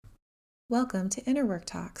Welcome to Inner Work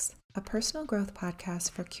Talks, a personal growth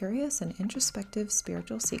podcast for curious and introspective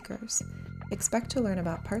spiritual seekers. Expect to learn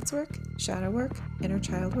about parts work, shadow work, inner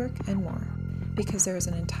child work, and more, because there is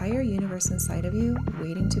an entire universe inside of you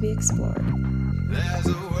waiting to be explored. There's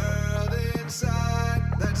a world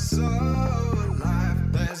inside that's so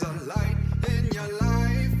alive. There's a light in your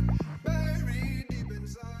life, buried deep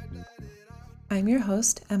inside. I'm your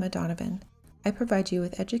host, Emma Donovan. I provide you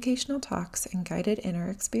with educational talks and guided inner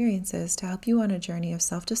experiences to help you on a journey of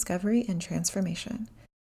self-discovery and transformation.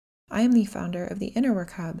 I am the founder of the Inner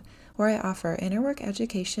Work Hub, where I offer inner work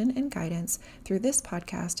education and guidance through this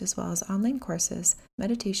podcast, as well as online courses,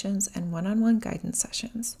 meditations, and one-on-one guidance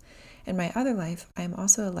sessions. In my other life, I am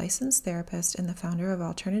also a licensed therapist and the founder of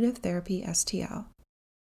Alternative Therapy STL.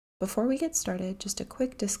 Before we get started, just a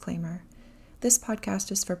quick disclaimer. This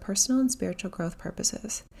podcast is for personal and spiritual growth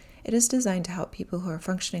purposes. It is designed to help people who are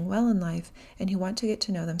functioning well in life and who want to get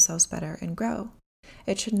to know themselves better and grow.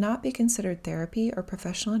 It should not be considered therapy or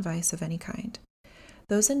professional advice of any kind.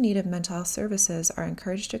 Those in need of mental health services are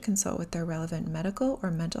encouraged to consult with their relevant medical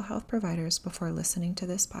or mental health providers before listening to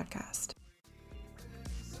this podcast.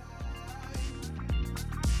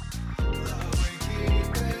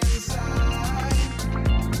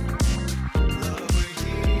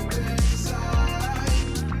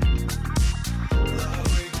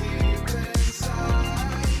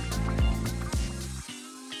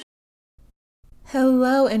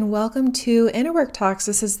 Hello and welcome to Inner Work Talks.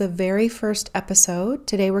 This is the very first episode.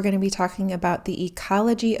 Today we're going to be talking about the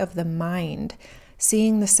ecology of the mind,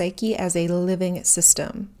 seeing the psyche as a living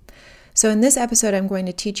system. So in this episode, I'm going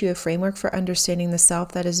to teach you a framework for understanding the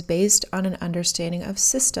self that is based on an understanding of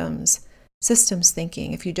systems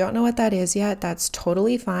thinking. If you don't know what that is yet, that's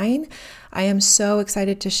totally fine. I am so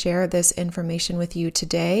excited to share this information with you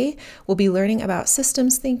today. We'll be learning about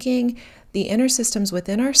systems thinking, the inner systems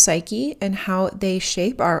within our psyche, and how they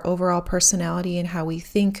shape our overall personality and how we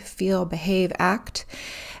think, feel, behave, act,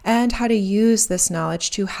 and how to use this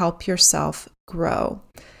knowledge to help yourself grow.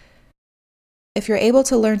 If you're able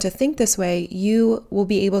to learn to think this way, you will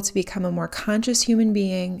be able to become a more conscious human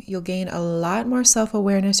being. You'll gain a lot more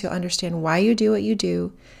self-awareness. You'll understand why you do what you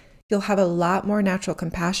do. You'll have a lot more natural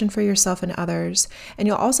compassion for yourself and others. And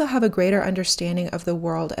you'll also have a greater understanding of the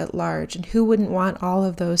world at large. And who wouldn't want all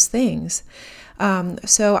of those things?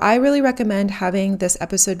 So I really recommend having this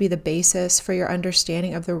episode be the basis for your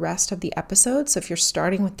understanding of the rest of the episodes. So if you're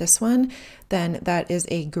starting with this one, then that is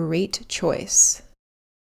a great choice.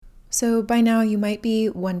 So by now you might be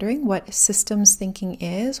wondering what systems thinking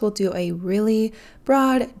is. We'll do a really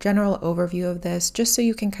broad general overview of this just so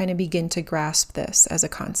you can kind of begin to grasp this as a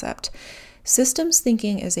concept. Systems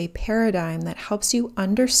thinking is a paradigm that helps you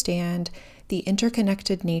understand the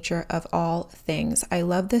interconnected nature of all things. I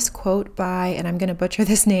love this quote by, and I'm going to butcher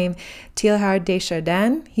this name, Teilhard de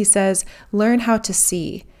Chardin. He says, "Learn how to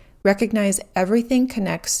see. Recognize everything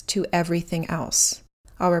connects to everything else."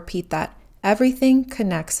 I'll repeat that. Everything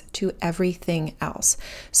connects to everything else.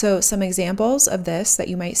 So some examples of this that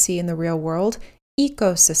you might see in the real world: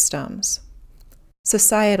 ecosystems,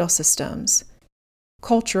 societal systems,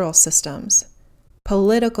 cultural systems,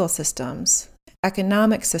 political systems,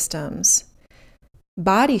 economic systems,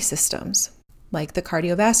 body systems, like the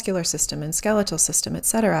cardiovascular system and skeletal system,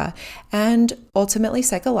 etc., and ultimately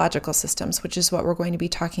psychological systems, which is what we're going to be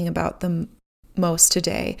talking about the most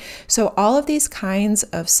today. So all of these kinds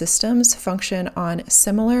of systems function on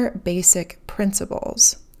similar basic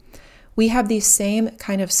principles. We have these same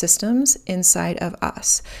kind of systems inside of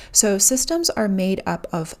us. So systems are made up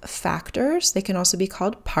of factors. They can also be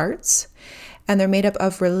called parts, and they're made up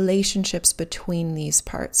of relationships between these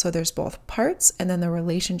parts. So there's both parts and then the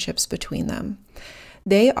relationships between them.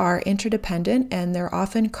 They are interdependent and they're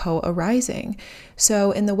often co-arising.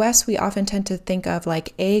 So in the West, we often tend to think of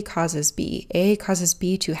like A causes B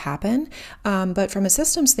to happen. But from a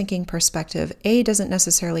systems thinking perspective, A doesn't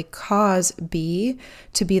necessarily cause B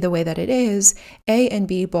to be the way that it is. A and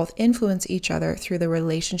B both influence each other through the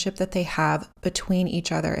relationship that they have between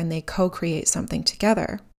each other, and they co-create something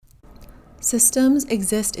together. Systems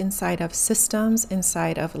exist inside of systems,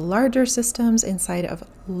 inside of larger systems, inside of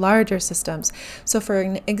larger systems. So for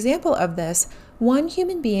an example of this, one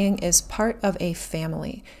human being is part of a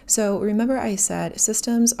family. So remember I said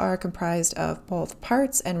systems are comprised of both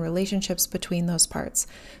parts and relationships between those parts.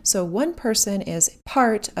 So one person is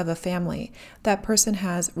part of a family. That person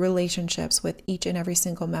has relationships with each and every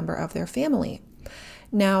single member of their family.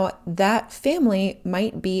 Now, that family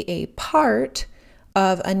might be a part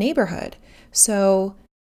of a neighborhood. So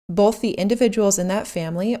Both the individuals in that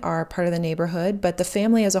family are part of the neighborhood, but the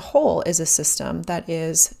family as a whole is a system that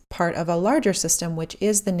is part of a larger system, which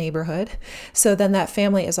is the neighborhood. So then that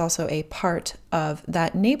family is also a part of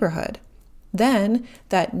that neighborhood. Then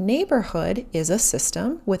that neighborhood is a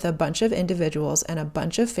system with a bunch of individuals and a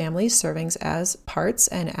bunch of families serving as parts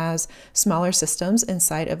and as smaller systems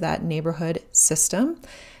inside of that neighborhood system.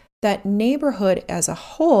 That neighborhood as a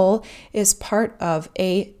whole is part of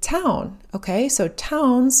a town, okay? So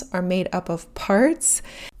towns are made up of parts,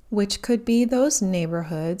 which could be those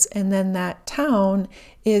neighborhoods, and then that town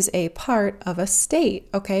is a part of a state,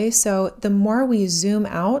 okay? So the more we zoom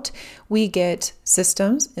out, we get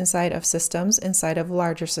systems inside of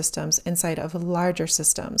larger systems, inside of larger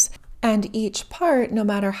systems. And each part, no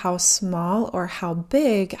matter how small or how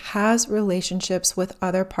big, has relationships with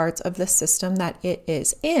other parts of the system that it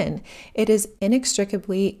is in. It is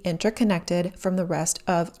inextricably interconnected from the rest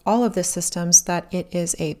of all of the systems that it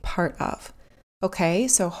is a part of. Okay,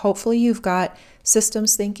 so hopefully you've got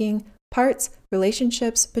systems thinking, parts,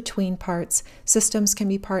 relationships between parts. Systems can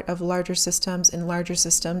be part of larger systems and larger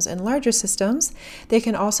systems and larger systems. They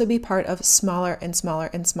can also be part of smaller and smaller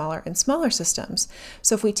and smaller and smaller systems.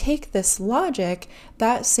 So if we take this logic,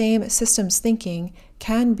 that same systems thinking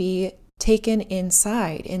can be taken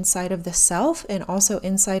inside of the self and also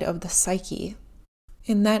inside of the psyche.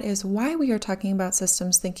 And that is why we are talking about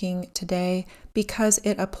systems thinking today, because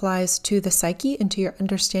it applies to the psyche and to your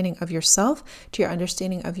understanding of yourself, to your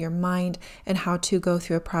understanding of your mind, and how to go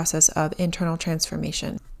through a process of internal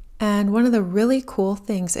transformation. And one of the really cool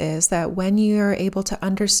things is that when you're able to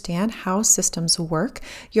understand how systems work,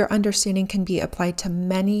 your understanding can be applied to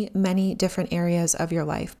many, many different areas of your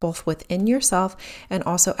life, both within yourself and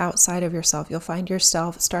also outside of yourself. You'll find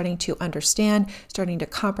yourself starting to understand, starting to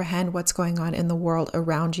comprehend what's going on in the world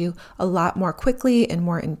around you a lot more quickly and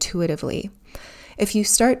more intuitively. If you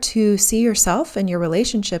start to see yourself and your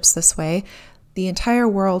relationships this way, the entire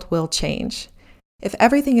world will change. If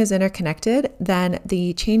everything is interconnected, then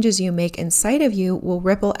the changes you make inside of you will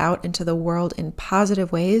ripple out into the world in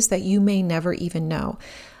positive ways that you may never even know.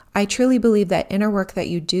 I truly believe that inner work that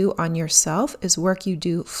you do on yourself is work you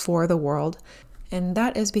do for the world. And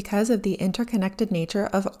that is because of the interconnected nature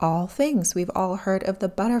of all things. We've all heard of the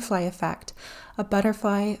butterfly effect. A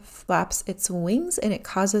butterfly flaps its wings and it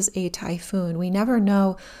causes a typhoon. We never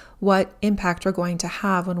know what impact we're going to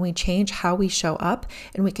have when we change how we show up,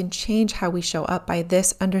 and we can change how we show up by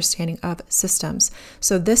this understanding of systems.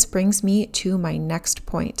 So this brings me to my next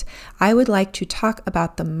point. I would like to talk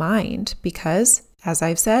about the mind because, as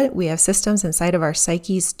I've said, we have systems inside of our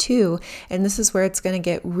psyches too, and this is where it's going to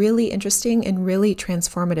get really interesting and really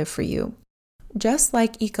transformative for you. Just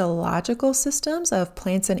like ecological systems of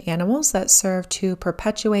plants and animals that serve to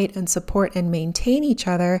perpetuate and support and maintain each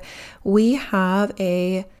other, we have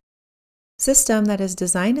a system that is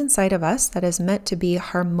designed inside of us that is meant to be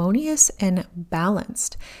harmonious and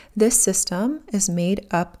balanced. This system is made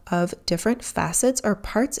up of different facets or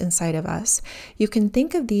parts inside of us. You can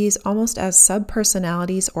think of these almost as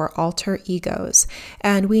subpersonalities or alter egos,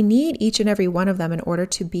 and we need each and every one of them in order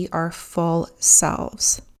to be our full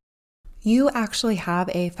selves. You actually have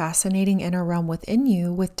a fascinating inner realm within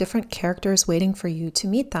you with different characters waiting for you to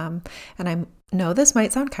meet them. And I know this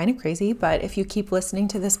might sound kind of crazy, but if you keep listening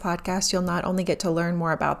to this podcast, you'll not only get to learn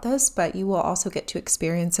more about this, but you will also get to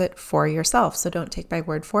experience it for yourself. So don't take my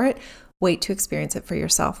word for it. Wait to experience it for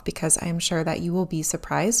yourself, because I am sure that you will be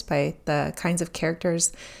surprised by the kinds of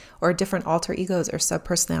characters or different alter egos or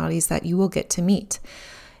subpersonalities that you will get to meet.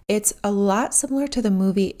 It's a lot similar to the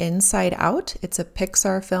movie Inside Out. It's a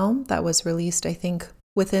Pixar film that was released, I think,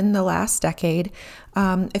 within the last decade.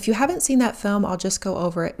 If you haven't seen that film, I'll just go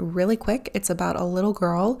over it really quick. It's about a little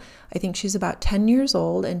girl. I think she's about 10 years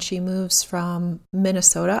old, and she moves from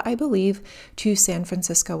Minnesota, I believe, to San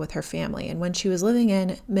Francisco with her family. And when she was living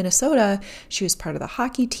in Minnesota, she was part of the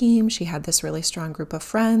hockey team. She had this really strong group of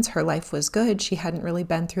friends. Her life was good. She hadn't really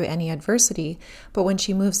been through any adversity. But when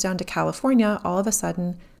she moves down to California, all of a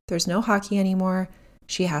sudden, there's no hockey anymore.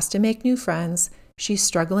 She has to make new friends. She's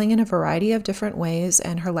struggling in a variety of different ways,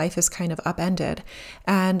 and her life is kind of upended.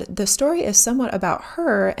 And the story is somewhat about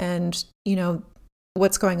her and,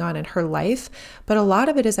 what's going on in her life, but a lot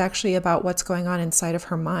of it is actually about what's going on inside of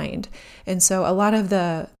her mind. And so a lot of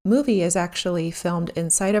the movie is actually filmed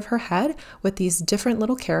inside of her head with these different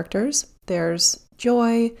little characters. There's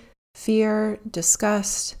joy, fear,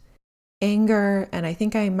 disgust, anger, and I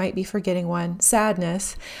think I might be forgetting one,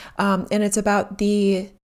 sadness. And it's about the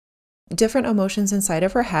different emotions inside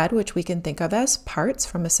of her head, which we can think of as parts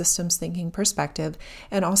from a systems thinking perspective,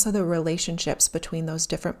 and also the relationships between those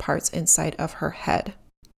different parts inside of her head.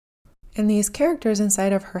 And these characters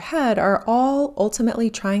inside of her head are all ultimately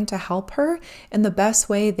trying to help her in the best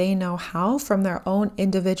way they know how from their own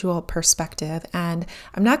individual perspective. And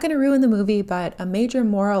I'm not going to ruin the movie, but a major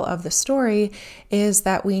moral of the story is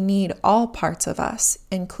that we need all parts of us,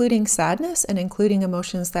 including sadness and including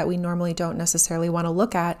emotions that we normally don't necessarily want to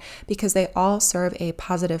look at, because they all serve a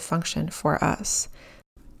positive function for us.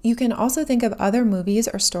 You can also think of other movies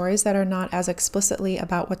or stories that are not as explicitly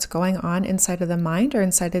about what's going on inside of the mind or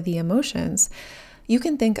inside of the emotions. You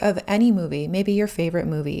can think of any movie, maybe your favorite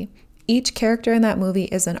movie. Each character in that movie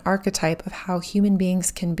is an archetype of how human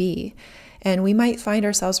beings can be, and we might find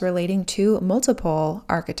ourselves relating to multiple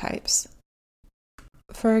archetypes.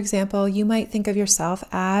 For example, you might think of yourself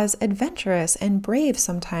as adventurous and brave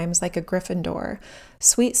sometimes like a Gryffindor,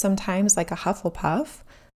 sweet sometimes like a Hufflepuff,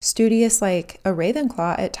 studious like a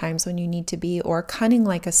Ravenclaw at times when you need to be, or cunning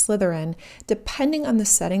like a Slytherin, depending on the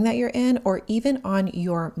setting that you're in or even on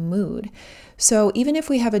your mood. So even if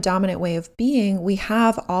we have a dominant way of being, we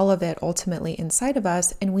have all of it ultimately inside of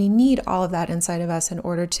us, and we need all of that inside of us in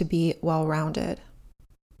order to be well-rounded.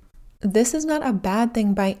 This is not a bad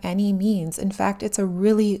thing by any means. In fact, it's a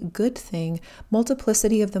really good thing.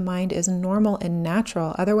 Multiplicity of the mind is normal and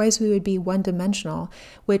natural. Otherwise, we would be one-dimensional,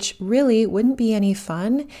 which really wouldn't be any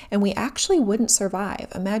fun, and we actually wouldn't survive.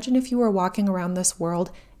 Imagine if you were walking around this world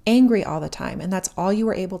angry all the time, and that's all you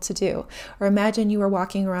were able to do. Or imagine you were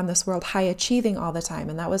walking around this world high achieving all the time,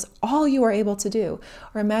 and that was all you were able to do.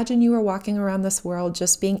 Or imagine you were walking around this world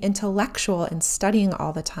just being intellectual and studying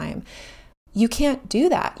all the time. You can't do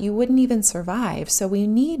that. You wouldn't even survive. So we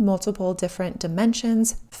need multiple different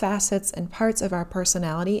dimensions, facets, and parts of our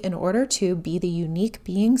personality in order to be the unique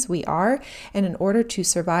beings we are, and in order to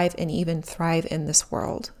survive and even thrive in this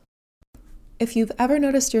world. If you've ever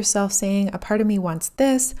noticed yourself saying, a part of me wants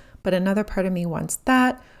this, but another part of me wants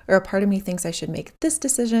that, or a part of me thinks I should make this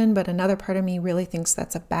decision, but another part of me really thinks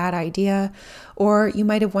that's a bad idea, or you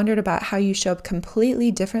might have wondered about how you show up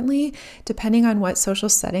completely differently depending on what social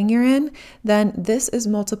setting you're in, then this is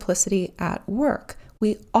multiplicity at work.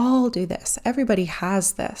 We all do this. Everybody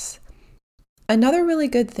has this. Another really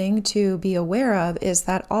good thing to be aware of is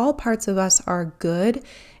that all parts of us are good,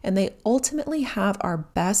 and they ultimately have our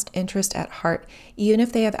best interest at heart, even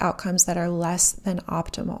if they have outcomes that are less than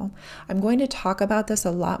optimal. I'm going to talk about this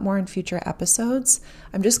a lot more in future episodes.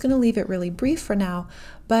 I'm just going to leave it really brief for now,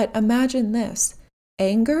 but imagine this.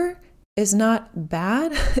 Anger is not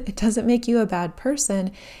bad. It doesn't make you a bad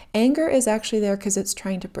person. Anger is actually there because it's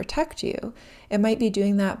trying to protect you. It might be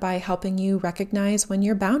doing that by helping you recognize when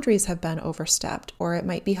your boundaries have been overstepped, or it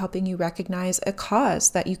might be helping you recognize a cause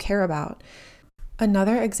that you care about.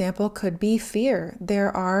 Another example could be fear.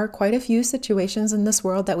 There are quite a few situations in this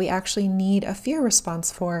world that we actually need a fear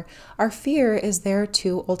response for. Our fear is there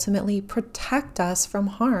to ultimately protect us from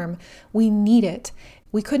harm. We need it.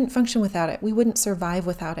 We couldn't function without it. We wouldn't survive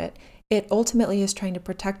without it. It ultimately is trying to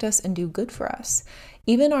protect us and do good for us.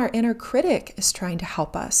 Even our inner critic is trying to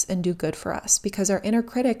help us and do good for us, because our inner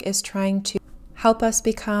critic is trying to help us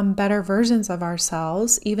become better versions of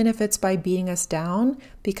ourselves, even if it's by beating us down,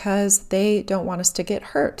 because they don't want us to get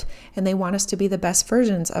hurt and they want us to be the best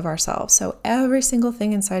versions of ourselves. So every single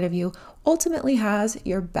thing inside of you ultimately has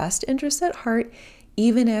your best interest at heart,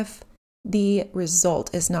 even if the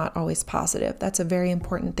result is not always positive. That's a very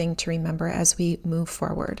important thing to remember as we move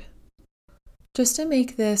forward. Just to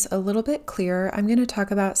make this a little bit clearer, I'm going to talk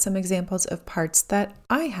about some examples of parts that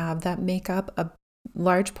I have that make up a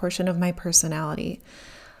large portion of my personality.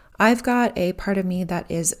 I've got a part of me that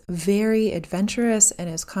is very adventurous and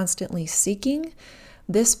is constantly seeking.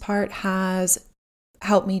 This part has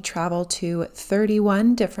helped me travel to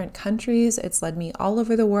 31 different countries. It's led me all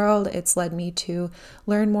over the world. It's led me to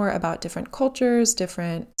learn more about different cultures,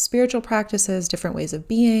 different spiritual practices, different ways of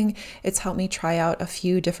being. It's helped me try out a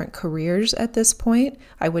few different careers at this point.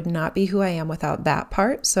 I would not be who I am without that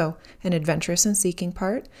part. So an adventurous and seeking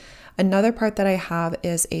part. Another part that I have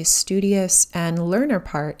is a studious and learner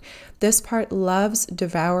part. This part loves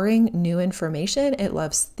devouring new information. It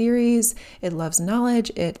loves theories. It loves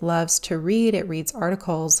knowledge. It loves to read. It reads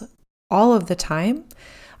articles all of the time.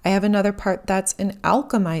 I have another part that's an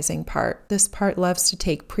alchemizing part. This part loves to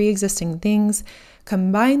take pre-existing things,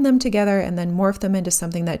 combine them together, and then morph them into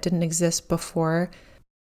something that didn't exist before.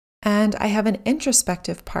 And I have an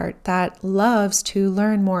introspective part that loves to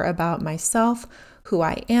learn more about myself, who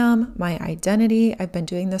I am, my identity. I've been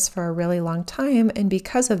doing this for a really long time, and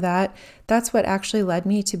because of that, that's what actually led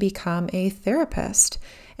me to become a therapist.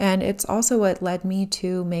 And it's also what led me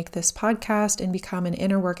to make this podcast and become an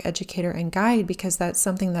inner work educator and guide, because that's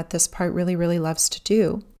something that this part really, really loves to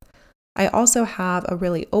do. I also have a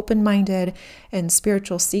really open-minded and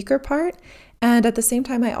spiritual seeker part. And at the same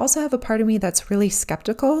time, I also have a part of me that's really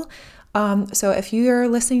skeptical. So if you're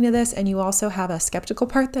listening to this and you also have a skeptical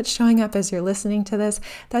part that's showing up as you're listening to this,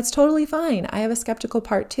 that's totally fine. I have a skeptical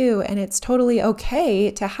part too, and it's totally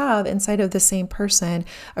okay to have inside of the same person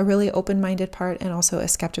a really open-minded part and also a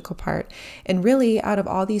skeptical part. And really, out of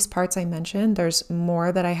all these parts I mentioned, there's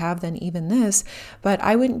more that I have than even this, but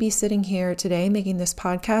I wouldn't be sitting here today making this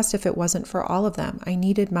podcast if it wasn't for all of them. I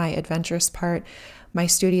needed my adventurous part, my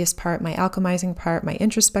studious part, my alchemizing part, my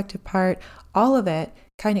introspective part, all of it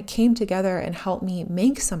kind of came together and helped me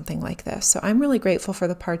make something like this. So I'm really grateful for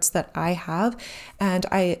the parts that I have. And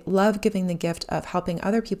I love giving the gift of helping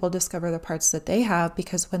other people discover the parts that they have,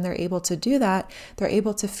 because when they're able to do that, they're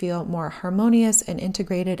able to feel more harmonious and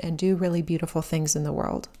integrated and do really beautiful things in the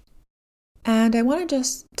world. And I want to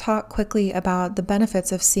just talk quickly about the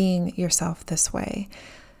benefits of seeing yourself this way.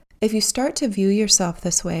 If you start to view yourself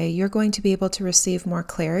this way, you're going to be able to receive more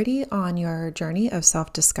clarity on your journey of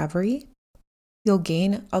self-discovery. You'll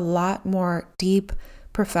gain a lot more deep,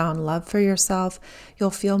 profound love for yourself. You'll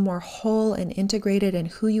feel more whole and integrated in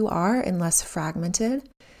who you are and less fragmented.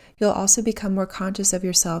 You'll also become more conscious of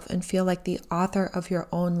yourself and feel like the author of your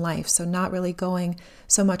own life. So not really going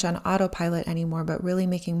so much on autopilot anymore, but really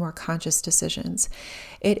making more conscious decisions.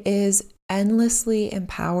 It is endlessly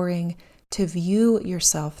empowering to view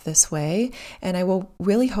yourself this way. And I will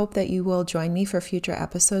really hope that you will join me for future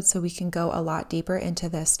episodes so we can go a lot deeper into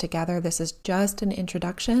this together. This is just an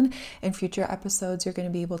introduction. In future episodes, you're going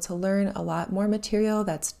to be able to learn a lot more material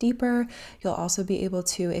that's deeper. You'll also be able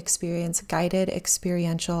to experience guided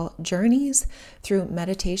experiential journeys through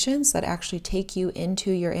meditations that actually take you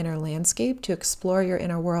into your inner landscape to explore your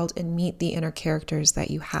inner world and meet the inner characters that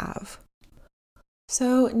you have.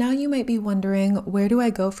 So now you might be wondering, where do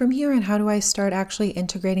I go from here and how do I start actually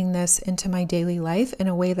integrating this into my daily life in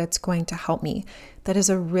a way that's going to help me? That is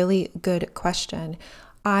a really good question.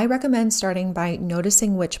 I recommend starting by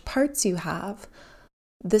noticing which parts you have.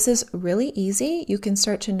 This is really easy. You can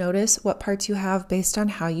start to notice what parts you have based on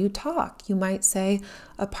how you talk. You might say,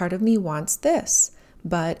 a part of me wants this,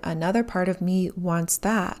 but another part of me wants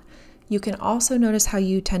that. You can also notice how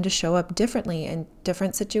you tend to show up differently in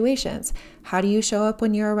different situations. How do you show up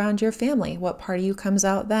when you're around your family? What part of you comes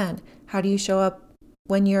out then? How do you show up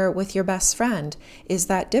when you're with your best friend? Is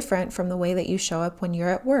that different from the way that you show up when you're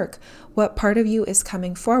at work? What part of you is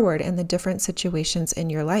coming forward in the different situations in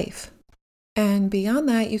your life? And beyond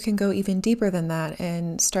that, you can go even deeper than that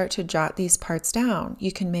and start to jot these parts down.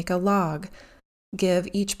 You can make a log. Give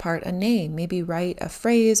each part a name, maybe write a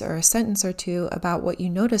phrase or a sentence or two about what you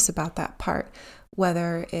notice about that part,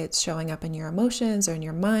 whether it's showing up in your emotions or in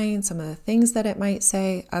your mind, some of the things that it might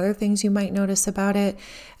say, other things you might notice about it,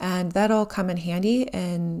 and that'll come in handy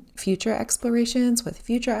in future explorations with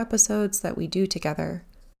future episodes that we do together.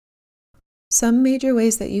 Some major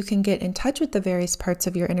ways that you can get in touch with the various parts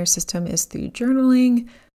of your inner system is through journaling,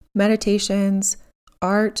 meditations,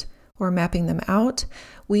 art, or mapping them out.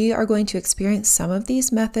 We are going to experience some of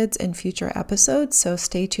these methods in future episodes, so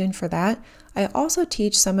stay tuned for that. I also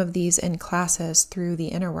teach some of these in classes through the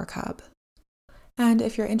Inner Work Hub. And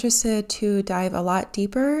if you're interested to dive a lot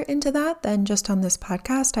deeper into that than just on this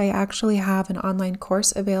podcast, I actually have an online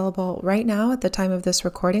course available right now at the time of this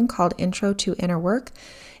recording called Intro to Inner Work.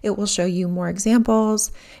 It will show you more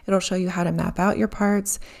examples. It'll show you how to map out your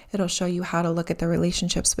parts. It'll show you how to look at the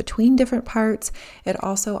relationships between different parts. It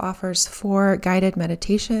also offers 4 guided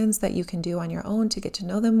meditations that you can do on your own to get to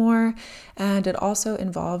know them more. And it also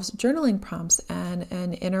involves journaling prompts and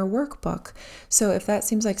an inner workbook. So if that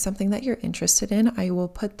seems like something that you're interested in, I will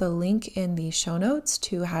put the link in the show notes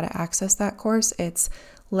to how to access that course. It's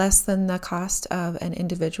less than the cost of an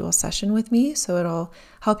individual session with me, so it'll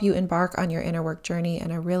help you embark on your inner work journey in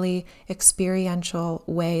a really experiential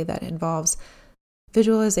way that involves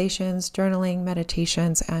visualizations, journaling,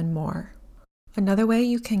 meditations, and more. Another way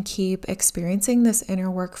you can keep experiencing this inner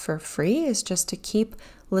work for free is just to keep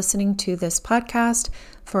listening to this podcast.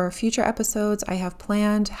 For future episodes, I have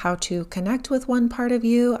planned how to connect with one part of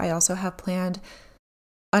you. I also have planned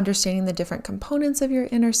understanding the different components of your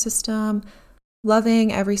inner system,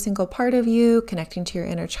 loving every single part of you, connecting to your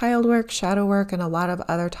inner child work, shadow work, and a lot of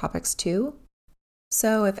other topics too.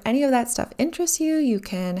 So if any of that stuff interests you, you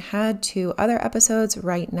can head to other episodes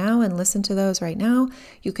right now and listen to those right now.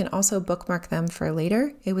 You can also bookmark them for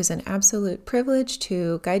later. It was an absolute privilege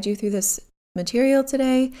to guide you through this material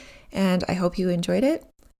today, and I hope you enjoyed it.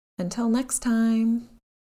 Until next time.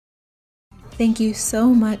 Thank you so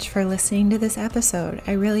much for listening to this episode.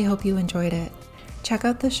 I really hope you enjoyed it. Check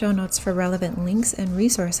out the show notes for relevant links and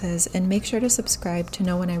resources, and make sure to subscribe to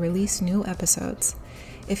know when I release new episodes.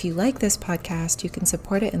 If you like this podcast, you can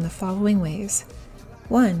support it in the following ways.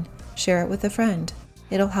 1. Share it with a friend.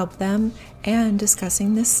 It'll help them, and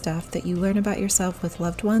discussing this stuff that you learn about yourself with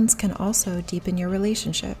loved ones can also deepen your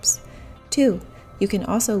relationships. 2. You can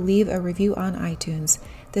also leave a review on iTunes.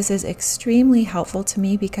 This is extremely helpful to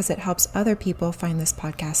me because it helps other people find this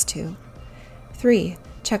podcast too. 3.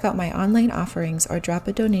 Check out my online offerings or drop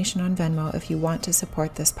a donation on Venmo if you want to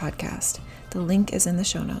support this podcast. The link is in the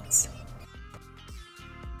show notes.